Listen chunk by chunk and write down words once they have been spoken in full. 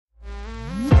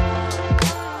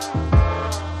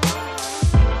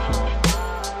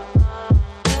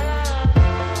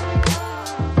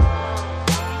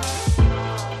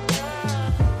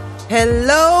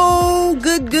Hello,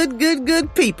 good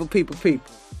people.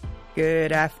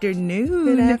 Good afternoon.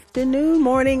 Good afternoon,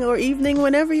 morning, or evening,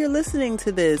 whenever you're listening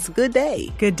to this. Good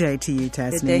day. Good day to you,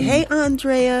 Tasneem. Good day. Hey,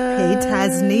 Andrea. Hey,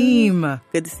 Tasneem.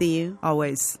 Good to see you.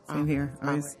 Always. Same here.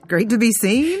 Always. Great to be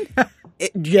seen.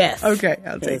 Yes. Okay,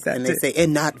 I'll take that. And they say,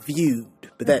 and not viewed.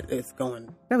 But that is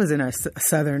going. That was in our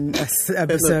Southern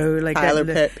episode. Like Tyler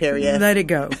that, Perry. Let it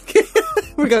go.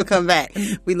 We're going to come back.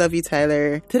 We love you,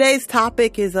 Tyler. Today's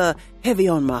topic is heavy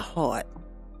on my heart.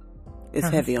 It's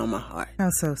heavy on my heart. How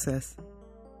so, sis?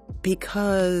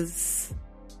 Because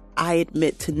I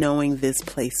admit to knowing this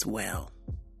place well.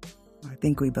 I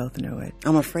think we both know it.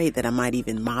 I'm afraid that I might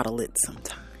even model it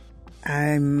sometime.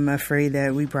 I'm afraid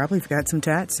that we probably got some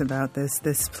chats about this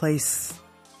place.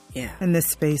 Yeah. And this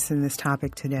space and this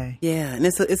topic today. Yeah, and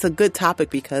it's a good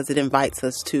topic because it invites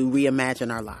us to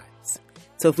reimagine our lives.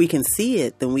 So if we can see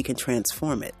it, then we can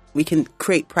transform it. We can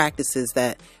create practices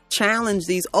that challenge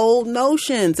these old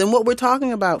notions. And what we're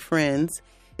talking about, friends,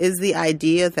 is the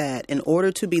idea that in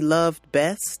order to be loved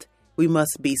best, we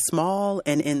must be small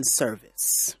and in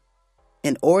service.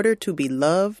 In order to be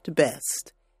loved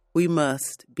best, we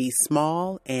must be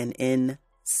small and in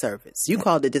service. You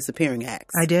called it disappearing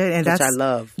acts. I did, and which that's I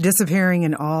love. Disappearing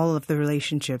in all of the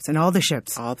relationships and all the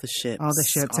ships. All the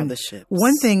ships.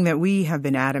 One thing that we have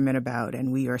been adamant about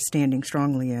and we are standing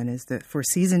strongly in is that for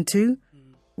season 2,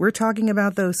 we're talking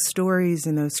about those stories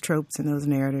and those tropes and those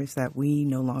narratives that we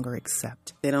no longer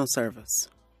accept. They don't serve us.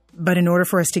 But in order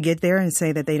for us to get there and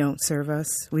say that they don't serve us,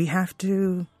 we have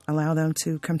to allow them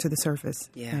to come to the surface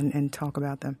and talk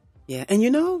about them. Yeah.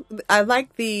 And I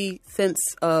like the sense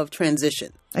of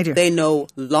transition. I do. They no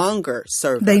longer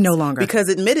serve us. They no longer. Because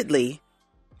admittedly,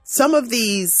 some of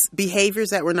these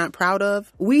behaviors that we're not proud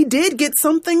of, we did get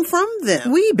something from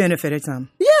them. We benefited some.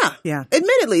 Yeah. Yeah.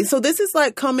 Admittedly. So this is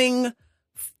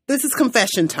this is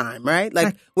confession time, right?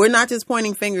 Like, we're not just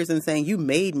pointing fingers and saying, you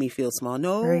made me feel small.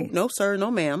 No, no, sir,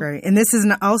 no, ma'am. Right. And this is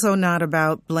also not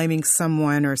about blaming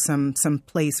someone or some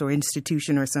place or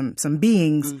institution or some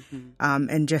beings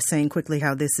and just saying quickly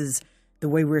how this is the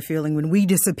way we're feeling when we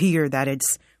disappear, that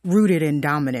it's rooted in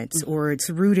dominance or it's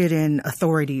rooted in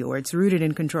authority or it's rooted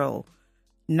in control.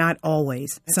 Not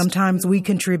always. Sometimes we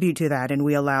contribute to that and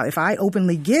we allow. If I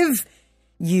openly give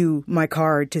you my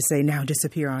card to say, now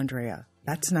disappear, Andrea.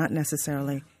 That's not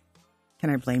necessarily, can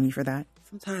I blame you for that?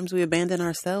 Sometimes we abandon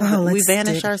ourselves. We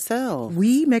vanish ourselves.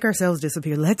 We make ourselves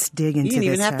disappear. Let's dig into this. You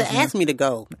didn't even have to ask me to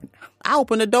go. I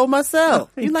opened the door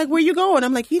myself. You're like, where you going?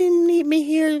 I'm like, you didn't need me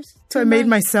here. So I made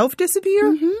myself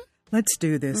disappear? Mm-hmm. Let's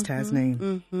do this, Tasneem.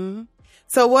 Mm-hmm.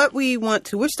 So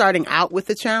we're starting out with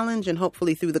the challenge, and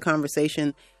hopefully through the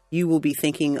conversation, you will be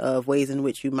thinking of ways in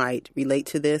which you might relate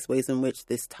to this, ways in which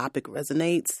this topic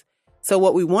resonates. So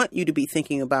what we want you to be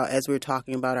thinking about as we're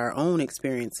talking about our own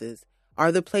experiences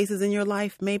are the places in your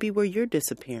life maybe where you're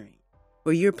disappearing,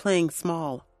 where you're playing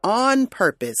small on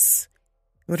purpose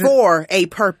for a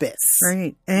purpose.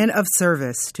 Right. And of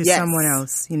service to someone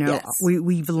else.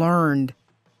 We've learned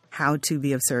how to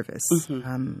be of service.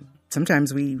 Mm-hmm.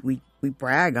 Sometimes we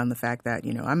brag on the fact that,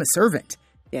 I'm a servant.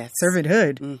 Yes.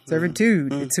 Servanthood,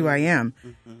 servitude. It's who I am.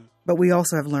 Mm-hmm. But we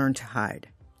also have learned to hide.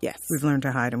 Yes. We've learned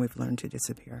to hide and we've learned to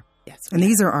disappear. Yes. And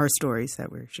these are our stories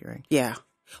that we're sharing. Yeah.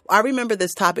 I remember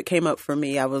this topic came up for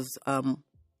me. I was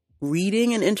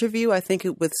reading an interview, I think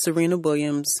with Serena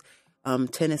Williams,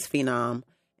 tennis phenom.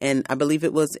 And I believe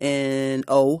it was in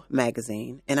O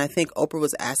magazine. And I think Oprah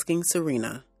was asking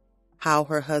Serena how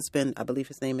her husband, I believe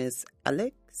his name is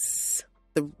Alex,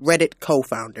 the Reddit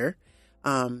co-founder,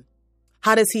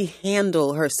 how does he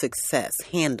handle her success?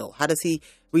 How does he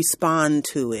respond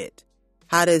to it?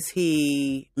 How does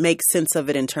he make sense of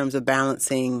it in terms of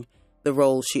balancing the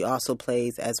role she also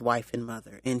plays as wife and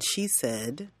mother? And she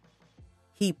said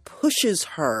he pushes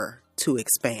her to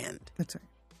expand. That's right.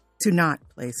 To not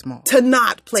play small. To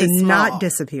not play small. To not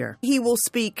disappear. He will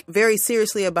speak very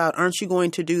seriously about, aren't you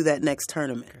going to do that next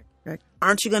tournament? Right.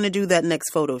 Aren't you going to do that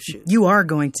next photo shoot? You are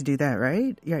going to do that,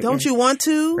 right? Don't you want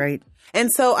to? Right. And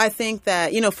so I think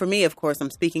that, for me, of course,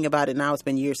 I'm speaking about it now. It's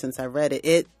been years since I read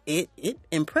it. It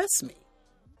impressed me.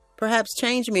 Perhaps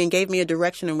changed me and gave me a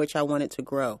direction in which I wanted to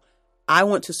grow. I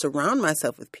want to surround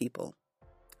myself with people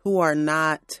who are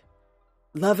not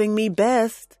loving me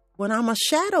best when I'm a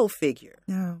shadow figure.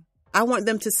 No. I want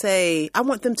them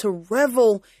to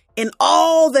revel in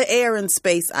all the air and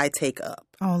space I take up.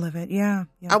 All of it, yeah.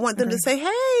 I want them to say,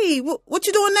 hey, what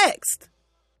you doing next?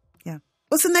 Yeah.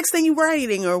 What's the next thing you're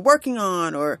writing or working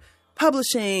on or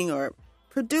publishing or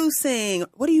producing?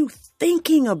 What are you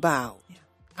thinking about?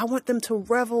 I want them to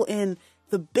revel in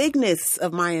the bigness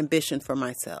of my ambition for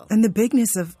myself. And the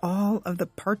bigness of all of the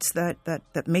parts that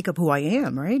make up who I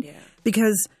am, right? Yeah.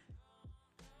 Because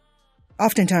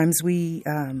oftentimes we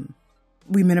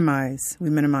minimize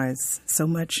so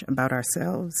much about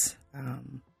ourselves,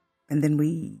 and then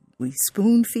we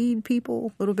spoon feed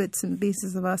people little bits and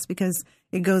pieces of us, because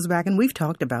it goes back, and we've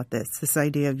talked about this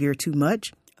idea of you're too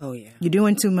much. Oh yeah, you're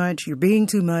doing too much, you're being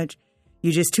too much,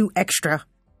 you're just too extra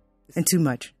and too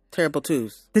much. Terrible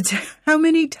twos. How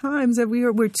many times have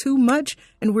we're too much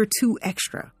and we're too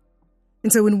extra?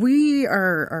 And so when we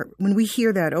when we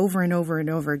hear that over and over and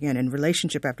over again in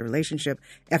relationship after relationship,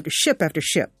 after ship after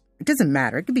ship, it doesn't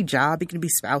matter. It could be job, it could be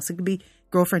spouse, it could be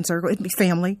girlfriend circle, it could be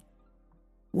family.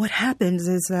 What happens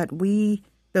is that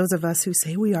those of us who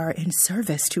say we are in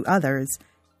service to others,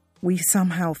 we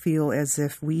somehow feel as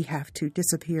if we have to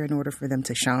disappear in order for them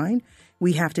to shine.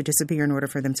 We have to disappear in order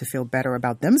for them to feel better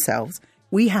about themselves.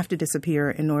 We have to disappear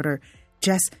in order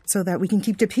just so that we can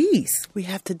keep the peace. We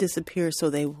have to disappear so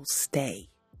they will stay.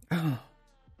 Oh.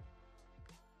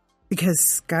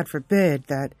 Because God forbid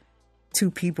that two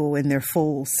people in their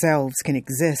full selves can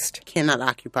exist. Cannot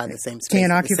occupy the same space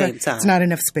at the same time. It's not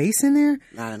enough space in there?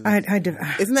 Not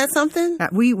enough. Isn't that something?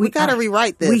 We got to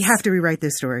rewrite this. We have to rewrite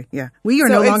this story. Yeah. We are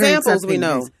no longer examples we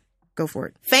know. These. Go for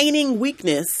it. Feigning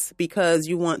weakness because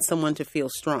you want someone to feel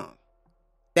strong.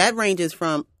 That ranges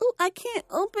from, oh, I can't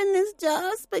open this jar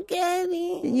of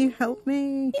spaghetti. Can you help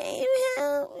me? Can you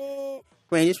help me?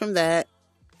 Ranges from that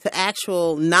to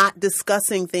actual not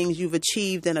discussing things you've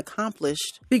achieved and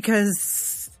accomplished.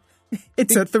 Because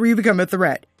you become a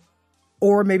threat.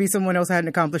 Or maybe someone else hadn't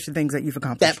accomplished the things that you've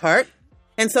accomplished. That part.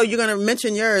 And so you're going to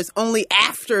mention yours only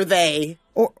after they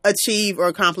achieve or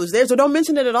accomplish theirs. So don't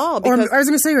mention it at all. Or I was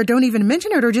going to say, or don't even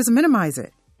mention it, or just minimize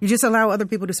it. You just allow other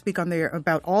people to speak on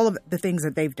about all of the things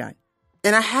that they've done.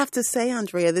 And I have to say,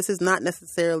 Andrea, this is not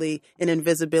necessarily an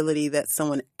invisibility that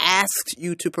someone asked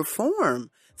you to perform.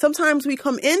 Sometimes we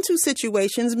come into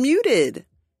situations muted.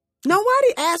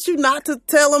 Nobody asked you not to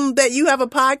tell them that you have a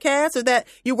podcast or that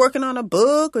you're working on a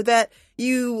book or that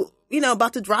you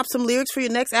about to drop some lyrics for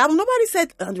your next album. Nobody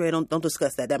said, Andrea, don't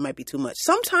discuss that. That might be too much.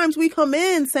 Sometimes we come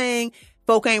in saying,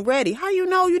 folk ain't ready. How you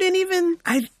know? You didn't even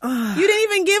give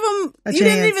them, you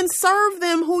didn't even serve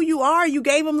them who you are. You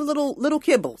gave them little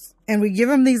kibbles. And we give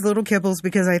them these little kibbles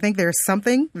because I think there's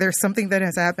something that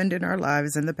has happened in our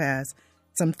lives in the past.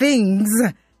 Some things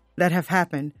that have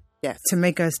happened. Yes. To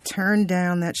make us turn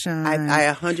down that shine.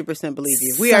 I 100% believe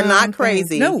you. We are not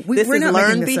crazy. No, this we're is not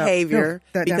learned behavior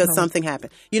because definitely. Something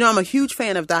happened. I'm a huge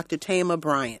fan of Dr. Tama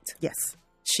Bryant. Yes.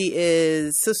 She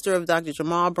is sister of Dr.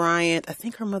 Jamal Bryant. I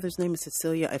think her mother's name is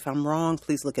Cecilia. If I'm wrong,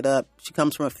 please look it up. She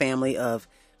comes from a family of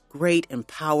great,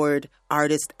 empowered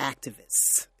artist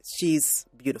activists. She's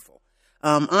beautiful.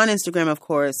 On Instagram, of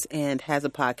course, and has a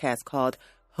podcast called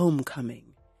Homecoming.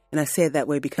 And I say it that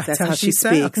way because that's how she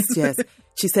speaks. Yes.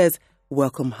 She says,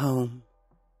 welcome home.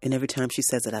 And every time she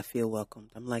says it, I feel welcomed.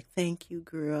 I'm like, thank you,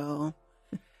 girl.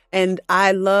 And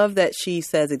I love that she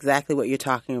says exactly what you're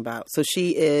talking about. So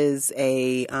she is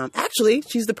actually,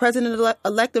 she's the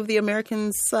president-elect of the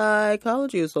American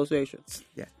Psychology Association.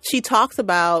 Yeah. She talks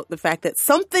about the fact that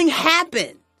something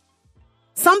happened.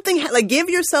 Give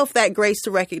yourself that grace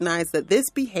to recognize that this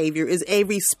behavior is a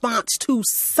response to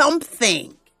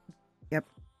something.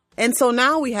 And so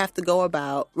now we have to go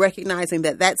about recognizing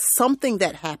that something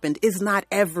that happened is not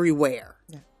everywhere.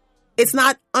 Yeah. It's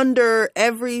not under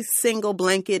every single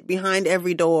blanket, behind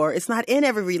every door. It's not in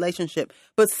every relationship.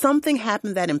 But something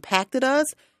happened that impacted us,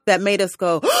 that made us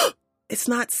go, oh, it's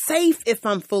not safe if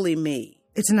I'm fully me.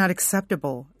 It's not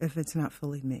acceptable if it's not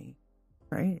fully me,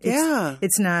 right?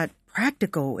 It's not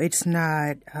practical. It's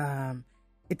not,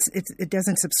 it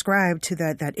doesn't subscribe to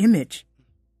that image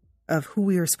of who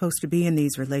we are supposed to be in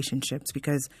these relationships,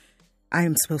 because I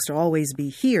am supposed to always be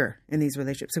here in these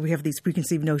relationships. So we have these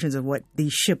preconceived notions of what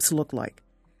these ships look like.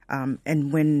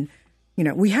 And when,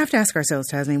 we have to ask ourselves,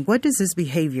 Tasneem, what does this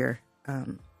behavior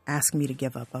ask me to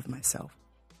give up of myself?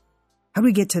 How do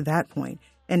we get to that point?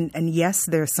 And yes,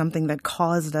 there's something that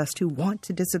caused us to want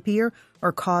to disappear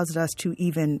or caused us to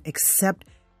even accept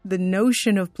the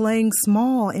notion of playing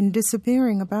small and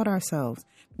disappearing about ourselves.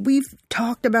 We've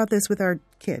talked about this with our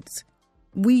kids.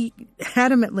 We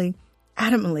adamantly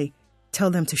tell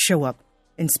them to show up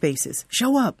in spaces.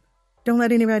 Show up. Don't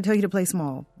let anybody tell you to play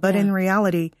small. But in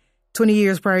reality, 20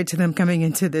 years prior to them coming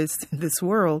into this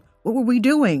world, what were we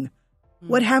doing?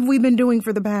 What have we been doing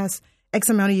for the past X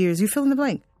amount of years? You fill in the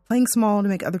blank. Playing small to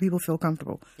make other people feel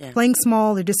comfortable. Yeah. Playing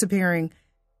small or disappearing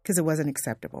because it wasn't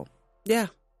acceptable. Yeah.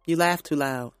 You laugh too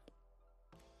loud.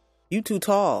 You too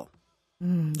tall.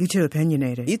 You too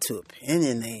opinionated. You too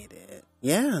opinionated.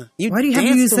 Yeah. Why do you have to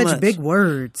dance use too such much. big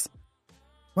words?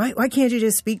 Why can't you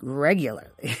just speak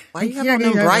regularly? Why you have on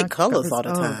them bright colors all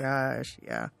the time? Oh, gosh.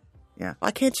 Yeah. Yeah.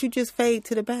 Why can't you just fade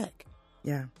to the back?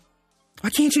 Yeah. Why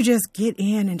can't you just get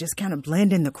in and just kind of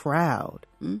blend in the crowd?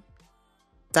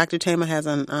 Dr. Tama has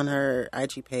on her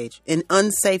IG page, in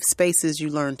unsafe spaces you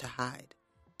learn to hide,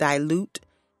 dilute,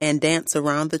 and dance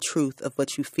around the truth of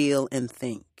what you feel and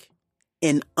think.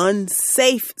 In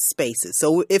unsafe spaces.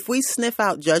 So if we sniff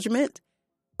out judgment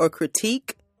or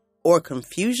critique or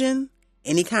confusion,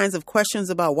 any kinds of questions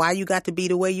about why you got to be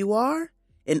the way you are,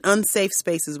 in unsafe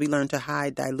spaces we learn to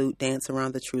hide, dilute, dance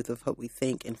around the truth of what we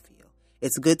think and feel.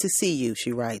 It's good to see you,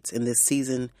 she writes, in this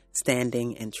season,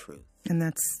 standing in truth. And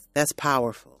that's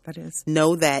powerful. That is.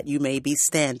 Know that you may be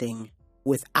standing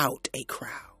without a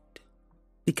crowd.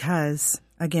 Because,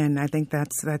 again, I think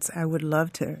that's I would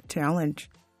love to challenge,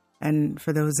 and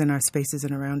for those in our spaces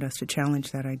and around us, to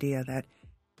challenge that idea that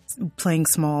playing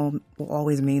small will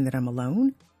always mean that I'm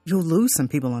alone. You'll lose some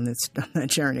people on that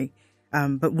journey.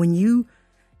 But when you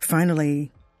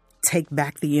finally take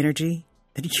back the energy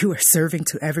that you are serving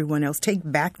to everyone else, take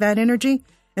back that energy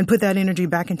and put that energy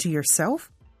back into yourself,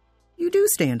 you do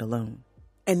stand alone.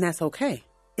 And that's okay.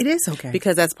 It is okay.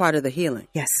 Because that's part of the healing.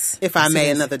 Yes. If I may,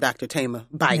 another Dr. Tama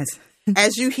bite. Yes.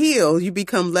 As you heal, you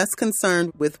become less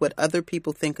concerned with what other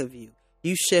people think of you.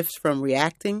 You shift from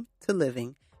reacting to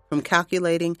living, from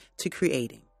calculating to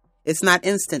creating. It's not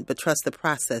instant, but trust the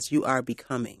process. You are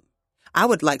becoming. I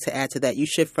would like to add to that, you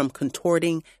shift from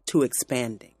contorting to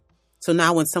expanding. So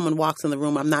now when someone walks in the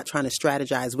room, I'm not trying to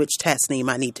strategize which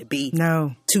Tasneem I need to be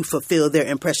to fulfill their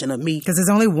impression of me. Because there's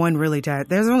only one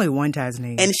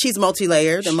Tasneem. And she's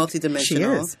multi-layered and multidimensional. She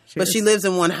is. But she lives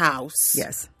in one house.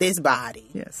 Yes. This body.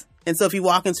 Yes. And so if you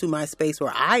walk into my space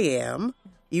where I am,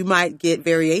 you might get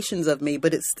variations of me,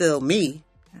 but it's still me.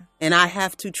 And I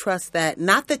have to trust that,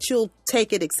 not that you'll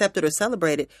take it, accept it, or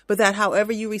celebrate it, but that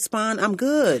however you respond, I'm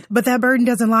good. But that burden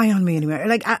doesn't lie on me anymore.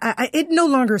 Like, it no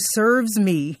longer serves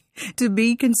me to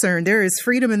be concerned. There is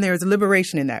freedom and there is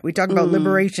liberation in that. We talk about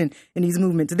liberation in these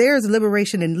movements. There is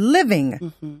liberation in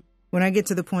living. When I get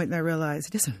to the point that I realize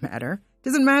it doesn't matter. It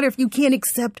doesn't matter if you can't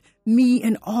accept me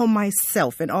and all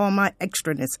myself and all my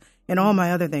extraness and all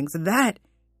my other things. That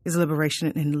is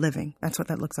liberation in living. That's what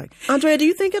that looks like. Andrea, do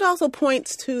you think it also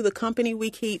points to the company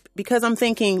we keep? Because I'm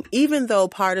thinking, even though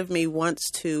part of me wants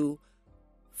to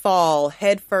fall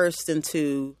headfirst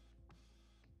into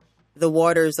the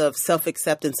waters of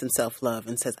self-acceptance and self-love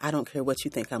and says, I don't care what you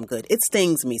think, I'm good. It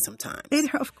stings me sometimes.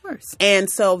 Of course.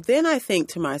 And so then I think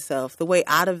to myself, the way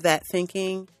out of that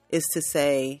thinking is to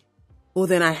say, well,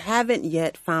 then I haven't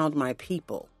yet found my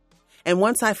people. And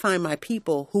once I find my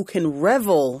people who can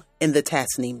revel in the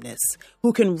Tasneemness,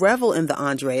 who can revel in the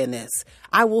Andrea-ness,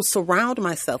 I will surround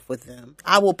myself with them.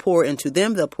 I will pour into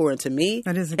them. They'll pour into me.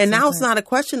 That is and now it's not a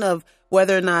question of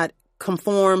whether or not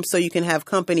conform so you can have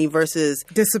company versus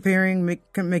disappearing,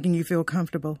 making you feel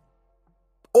comfortable.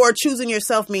 Or choosing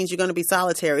yourself means you're going to be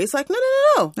solitary. It's like,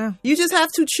 no. You just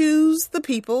have to choose the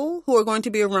people who are going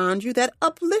to be around you that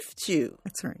uplift you.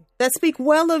 That's right. That speak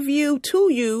well of you,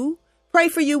 to you. Pray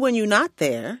for you when you're not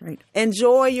there. Right.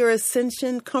 Enjoy your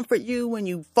ascension. Comfort you when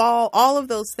you fall. All of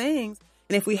those things.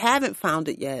 And if we haven't found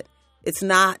it yet, it's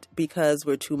not because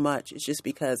we're too much. It's just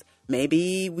because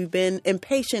maybe we've been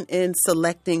impatient in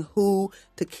selecting who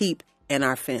to keep in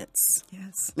our fence.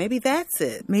 Yes. Maybe that's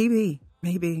it. Maybe.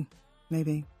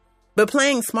 But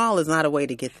playing small is not a way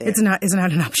to get there. It's not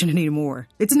an option anymore.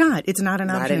 It's not an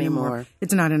option anymore.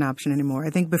 It's not an option anymore.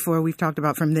 I think before we've talked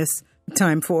about from this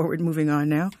time forward, moving on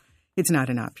now, it's not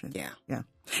an option. Yeah.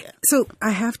 So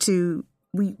I have to,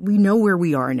 we know where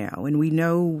we are now and we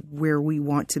know where we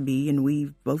want to be, and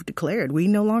we've both declared we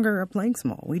no longer are playing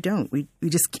small. We don't. We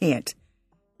just can't.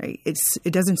 Right?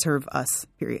 It doesn't serve us,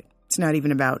 period. It's not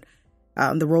even about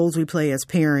the roles we play as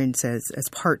parents, as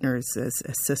partners, as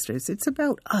sisters. It's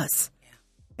about us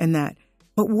and that.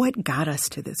 But what got us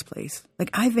to this place? Like,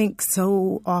 I think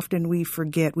so often we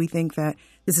forget. We think that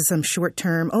this is some short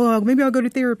term, maybe I'll go to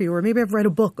therapy, or maybe I've read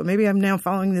a book, or maybe I'm now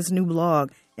following this new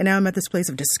blog, and now I'm at this place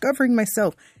of discovering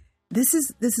myself. This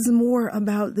is more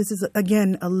about, this is,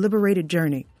 again, a liberated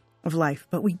journey of life.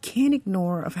 But we can't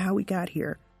ignore of how we got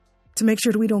here to make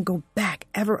sure that we don't go back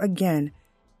ever again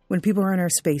when people are in our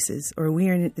spaces, or we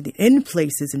are in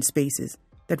places and spaces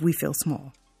that we feel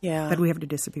small. Yeah. That we have to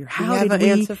disappear. How you have did an we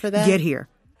answer for that? get here?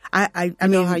 I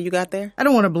mean, know how you got there? I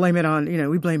don't want to blame it on,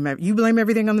 you blame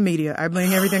everything on the media. I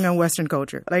blame everything on Western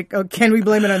culture. Like, can we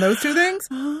blame it on those two things?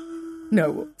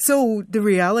 No. So the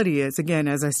reality is, again,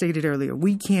 as I stated earlier,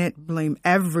 we can't blame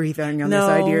everything on this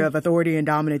idea of authority and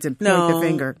dominance and point the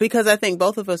finger. Because I think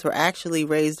both of us were actually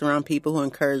raised around people who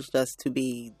encouraged us to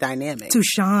be dynamic. To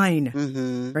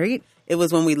shine, right? It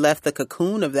was when we left the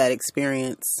cocoon of that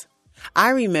experience. I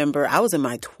remember I was in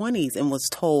my 20s and was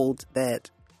told that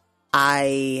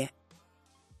I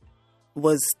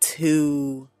was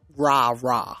too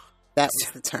rah-rah. That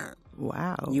was the term.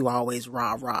 Wow. You always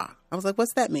rah-rah. I was like,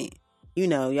 what's that mean? You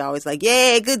know, you're always like,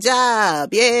 yeah, good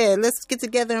job. Yeah, let's get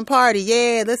together and party.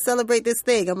 Yeah, let's celebrate this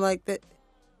thing. I'm like,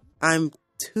 I'm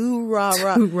too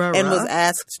rah-rah. And was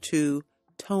asked to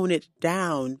tone it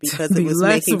down because it was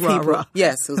making people,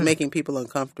 yes, it was making people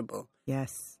uncomfortable.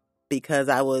 Yes. Because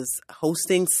I was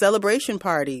hosting celebration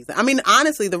parties. I mean,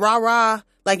 honestly, the rah-rah,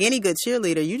 like any good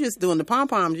cheerleader, you're just doing the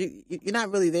pom-poms. You're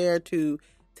not really there to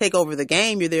take over the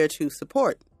game. You're there to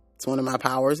support. It's one of my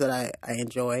powers that I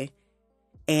enjoy.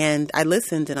 And I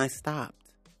listened and I stopped.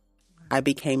 I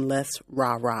became less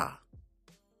rah-rah.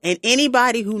 And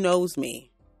anybody who knows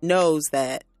me knows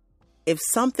that if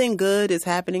something good is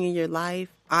happening in your life,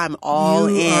 I'm all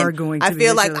in. You are going to I be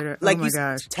feel a like, cheerleader. like oh my you,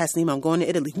 gosh. Tasneem, I'm going to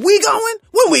Italy. We going?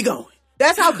 When we going?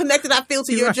 That's how connected I feel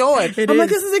to your joy. I'm like,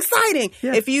 this is exciting.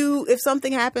 Yes. If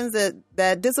something happens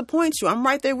that disappoints you, I'm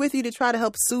right there with you to try to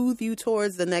help soothe you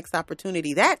towards the next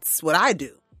opportunity. That's what I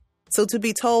do. So to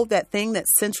be told that thing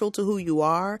that's central to who you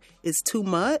are is too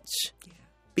much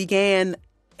began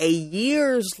a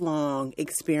years-long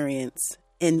experience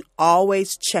in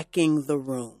always checking the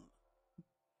room.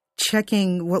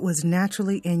 Checking what was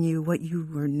naturally in you, what you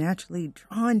were naturally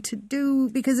drawn to do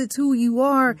because it's who you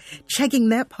are, checking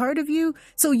that part of you.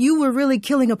 So you were really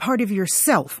killing a part of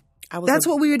yourself. That's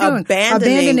what we were doing.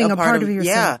 Abandoning a part of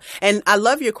yourself. Yeah. And I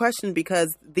love your question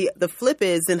because the flip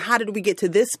is, and how did we get to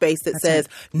this space that says,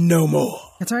 no more.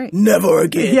 That's right. Never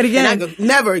again. Yet again. And I go,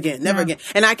 never again, never again.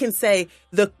 And I can say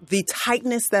the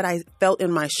tightness that I felt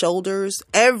in my shoulders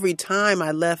every time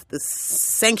I left the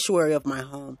sanctuary of my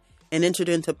home and entered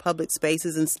into public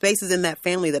spaces and spaces in that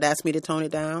family that asked me to tone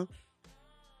it down.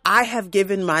 I have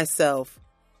given myself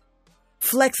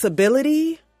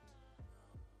flexibility,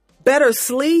 better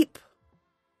sleep.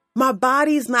 My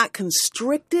body's not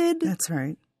constricted. That's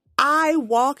right. I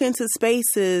walk into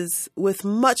spaces with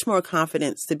much more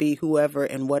confidence to be whoever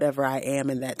and whatever I am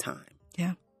in that time.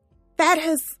 Yeah. That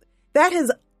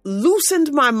has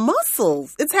loosened my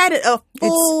muscles. It's had a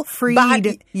full freed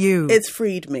body. You. It's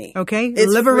freed me. Okay.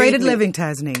 It's liberated living,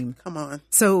 Tasneem. Come on.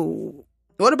 So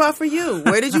what about for you?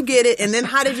 Where did you get it? And then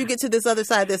how did you get to this other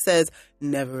side that says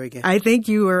never again? I think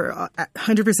you are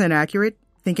 100% accurate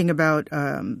thinking about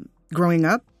growing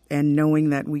up and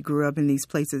knowing that we grew up in these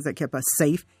places that kept us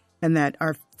safe and that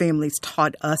our families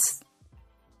taught us.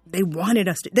 They wanted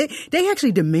us to. They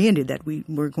actually demanded that we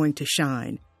were going to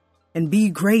shine and be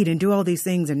great and do all these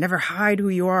things and never hide who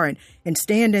you are and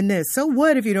stand in this. So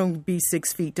what if you don't be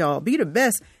 6 feet tall? Be the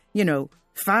best,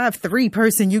 5'3"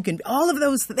 person you can. All of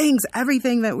those things,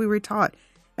 everything that we were taught.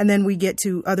 And then we get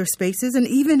to other spaces and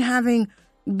even having,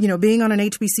 being on an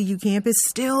HBCU campus,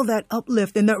 still that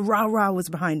uplift and that rah-rah was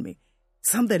behind me.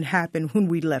 Something happened when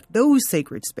we left those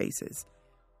sacred spaces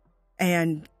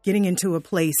and getting into a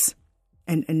place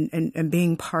and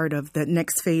being part of the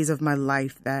next phase of my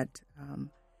life that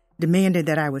demanded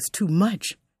that I was too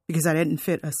much because I didn't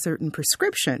fit a certain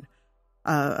prescription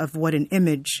of what an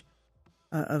image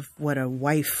of what a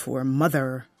wife or a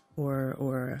mother or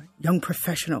a young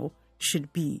professional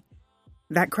should be.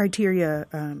 That criteria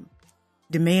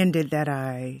demanded that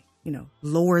I,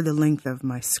 lower the length of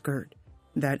my skirt,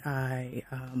 that I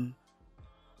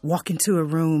walk into a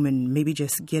room and maybe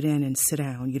just get in and sit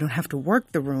down. You don't have to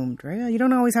work the room, Drea. You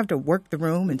don't always have to work the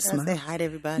room and smile. Say hi to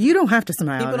everybody. You don't have to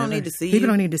smile. People don't need to see you. People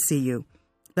don't need to see you.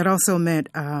 That also meant,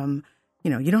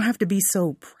 you don't have to be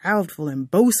so proudful and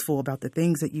boastful about the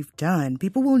things that you've done.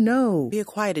 People will know. Be a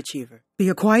quiet achiever. Be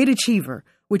a quiet achiever,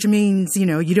 which means,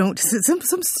 you don't,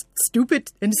 some stupid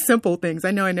and simple things.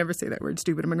 I know I never say that word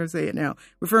stupid. I'm going to say it now.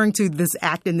 Referring to this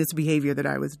act and this behavior that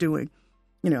I was doing.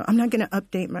 I'm not going to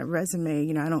update my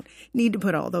resume. I don't need to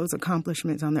put all those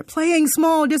accomplishments on there. Playing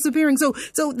small, disappearing. So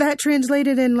that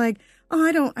translated in like,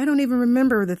 I don't even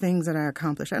remember the things that I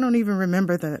accomplished. I don't even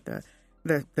remember the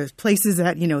places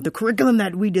that, the curriculum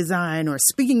that we design or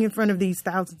speaking in front of these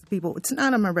thousands of people. It's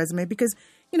not on my resume because,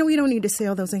 we don't need to say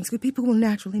all those things because people will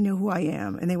naturally know who I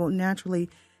am and they will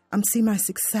naturally see my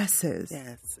successes.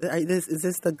 Yes. Is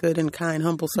this the good and kind,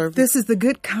 humble servant? This is the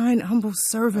good, kind, humble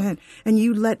servant. And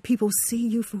you let people see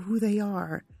you for who they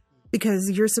are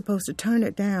because you're supposed to turn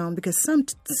it down because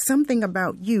something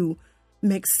about you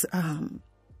makes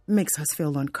us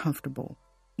feel uncomfortable.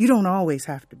 You don't always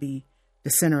have to be the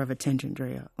center of attention,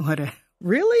 Drea.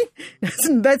 Really?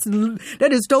 That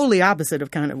is totally opposite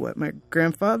of kind of what my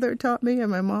grandfather taught me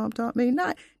and my mom taught me.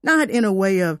 Not in a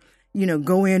way of,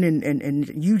 go in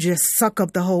and you just suck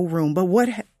up the whole room. But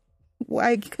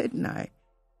why couldn't I?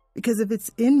 Because if it's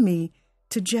in me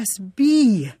to just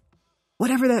be,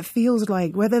 whatever that feels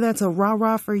like, whether that's a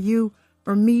rah-rah for you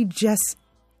or me just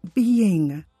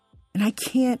being, and I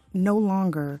can't no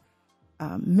longer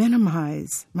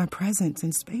minimize my presence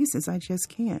in spaces. I just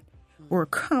can't. Or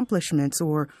accomplishments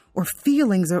or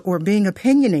feelings or being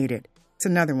opinionated. It's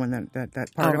another one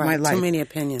that part of my life. Too many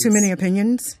opinions. Too many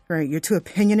opinions, right? You're too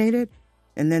opinionated.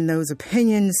 And then those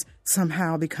opinions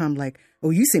somehow become like, oh,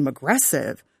 you seem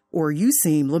aggressive, or you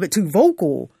seem a little bit too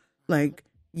vocal. Like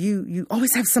you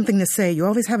always have something to say. You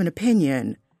always have an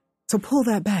opinion. So pull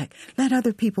that back. Let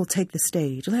other people take the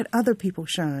stage. Let other people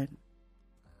shine.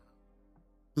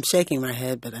 I'm shaking my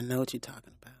head, but I know what you're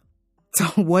talking about. So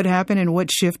what happened and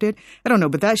what shifted? I don't know,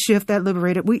 but that shift, that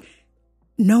liberated,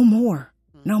 no more.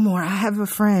 I have a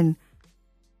friend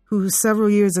who several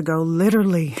years ago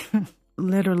literally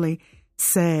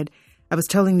said, I was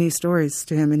telling these stories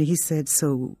to him and he said,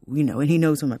 so, and he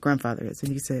knows who my grandfather is.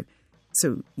 And he said,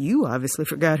 so you obviously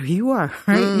forgot who you are,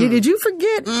 right? Did you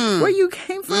forget where you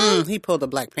came from? He pulled the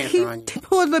Black Panther on you.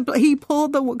 He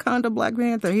pulled the Wakanda Black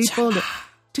Panther. He pulled it.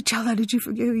 T'Challa, did you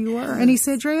forget who you were? And he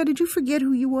said, Drea, did you forget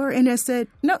who you were? And I said,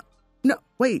 no,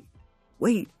 wait.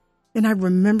 And I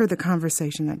remember the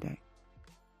conversation that day.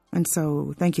 And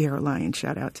so thank you, Harold Lyons.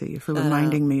 Shout out to you for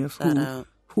reminding me of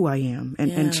who I am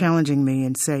and challenging me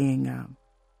and saying,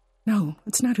 no,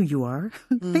 it's not who you are.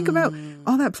 Think about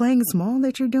all that playing small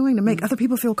that you're doing to make other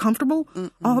people feel comfortable.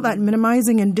 All that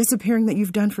minimizing and disappearing that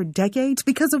you've done for decades.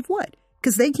 Because of what?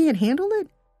 Because they can't handle it?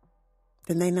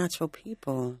 Then they're not your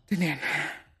people.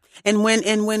 And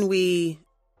when we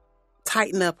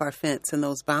tighten up our fence and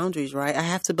those boundaries, right, I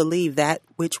have to believe that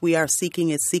which we are seeking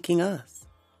is seeking us.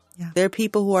 Yeah. There are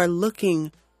people who are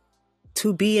looking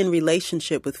to be in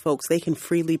relationship with folks they can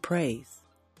freely praise.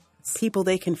 Yes. People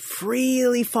they can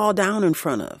freely fall down in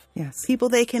front of. Yes. People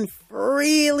they can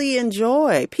freely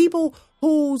enjoy. People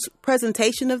whose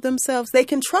presentation of themselves they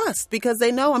can trust because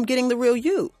they know I'm getting the real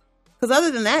you. Because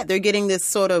other than that, they're getting this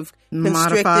sort of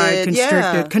modified,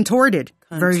 contorted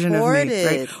version of me,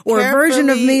 right? Or a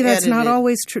version of me that's not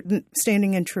always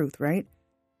standing in truth, right?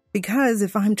 Because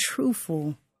if I'm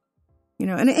truthful,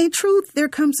 and in truth, there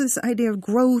comes this idea of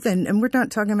growth, and we're not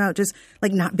talking about just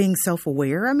like not being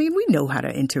self-aware. I mean, we know how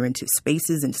to enter into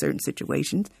spaces in certain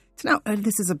situations. It's not what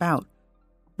this is about.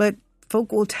 But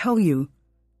folk will tell you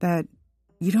that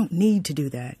you don't need to do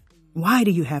that. Why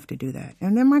do you have to do that?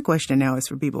 And then my question now is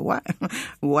for people,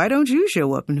 why don't you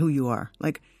show up in who you are?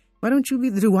 Like, why don't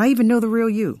you do I even know the real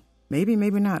you? Maybe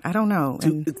not. I don't know.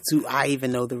 Do I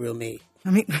even know the real me?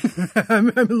 I mean, I'm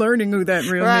learning who that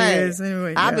real me is.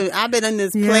 Anyway, I've been in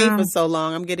this play for so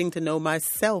long. I'm getting to know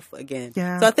myself again.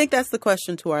 Yeah. So I think that's the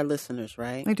question to our listeners,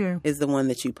 right? I do. Is the one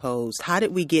that you posed. How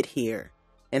did we get here?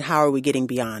 And how are we getting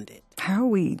beyond it? How are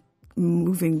we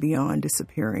moving beyond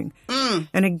disappearing?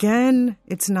 And again,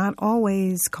 it's not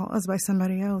always caused by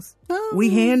somebody else. Oh. We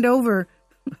hand over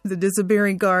the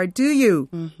disappearing card to you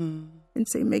and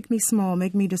say, make me small,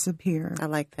 make me disappear. I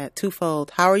like that.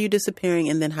 Twofold. How are you disappearing?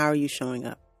 And then how are you showing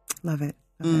up? Love it.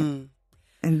 And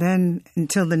then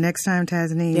until the next time,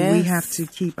 Tasneem, we have to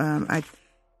keep,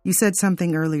 you said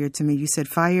something earlier to me. You said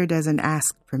fire doesn't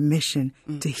ask permission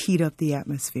to heat up the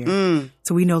atmosphere.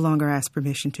 So we no longer ask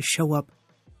permission to show up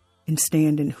and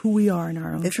stand in who we are in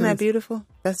our own truth. Isn't that beautiful?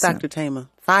 That's Dr. Thema.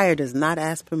 Fire does not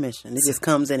ask permission. It just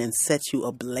comes in and sets you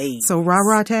ablaze. So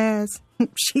rah-rah Taz,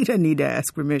 she doesn't need to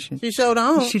ask permission. She sure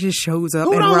don't. She just shows up.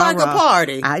 Who and don't rah-rah. like a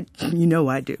party? I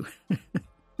do.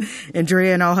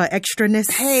 Andrea and all her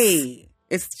extraness. Hey,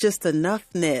 it's just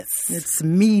enoughness. It's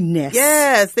me-ness.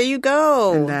 Yes, there you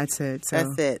go. And that's it. So.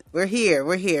 That's it. We're here.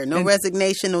 No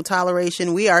resignation, no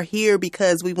toleration. We are here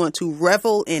because we want to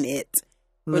revel in it.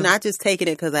 We're not just taking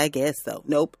it because I guess so.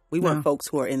 Nope. We want folks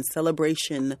who are in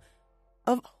celebration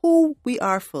of who we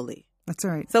are fully. That's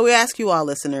right. So we ask you all,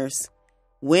 listeners,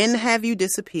 when have you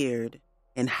disappeared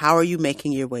and how are you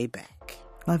making your way back?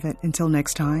 Love it. Until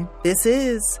next time. This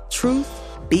is Truth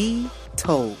Be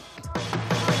Told.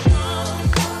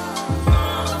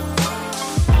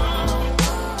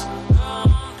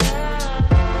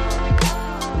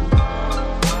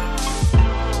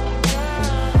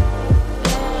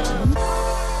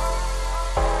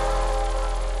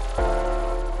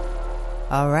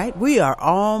 All right, we are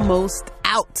almost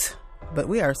out but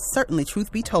we are certainly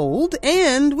Truth Be Told,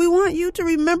 and we want you to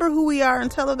remember who we are and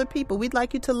tell other people. We'd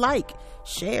like you to like,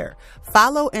 share,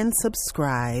 follow, and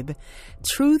subscribe.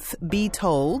 Truth Be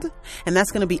Told, and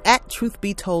that's going to be at Truth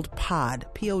Be Told Pod,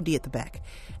 P-O-D at the back.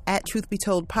 At Truth Be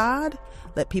Told Pod.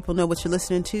 Let people know what you're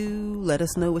listening to. Let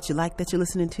us know what you like that you're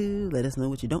listening to. Let us know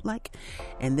what you don't like.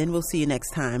 And then we'll see you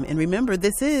next time. And remember,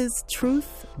 this is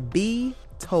Truth Be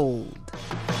Told.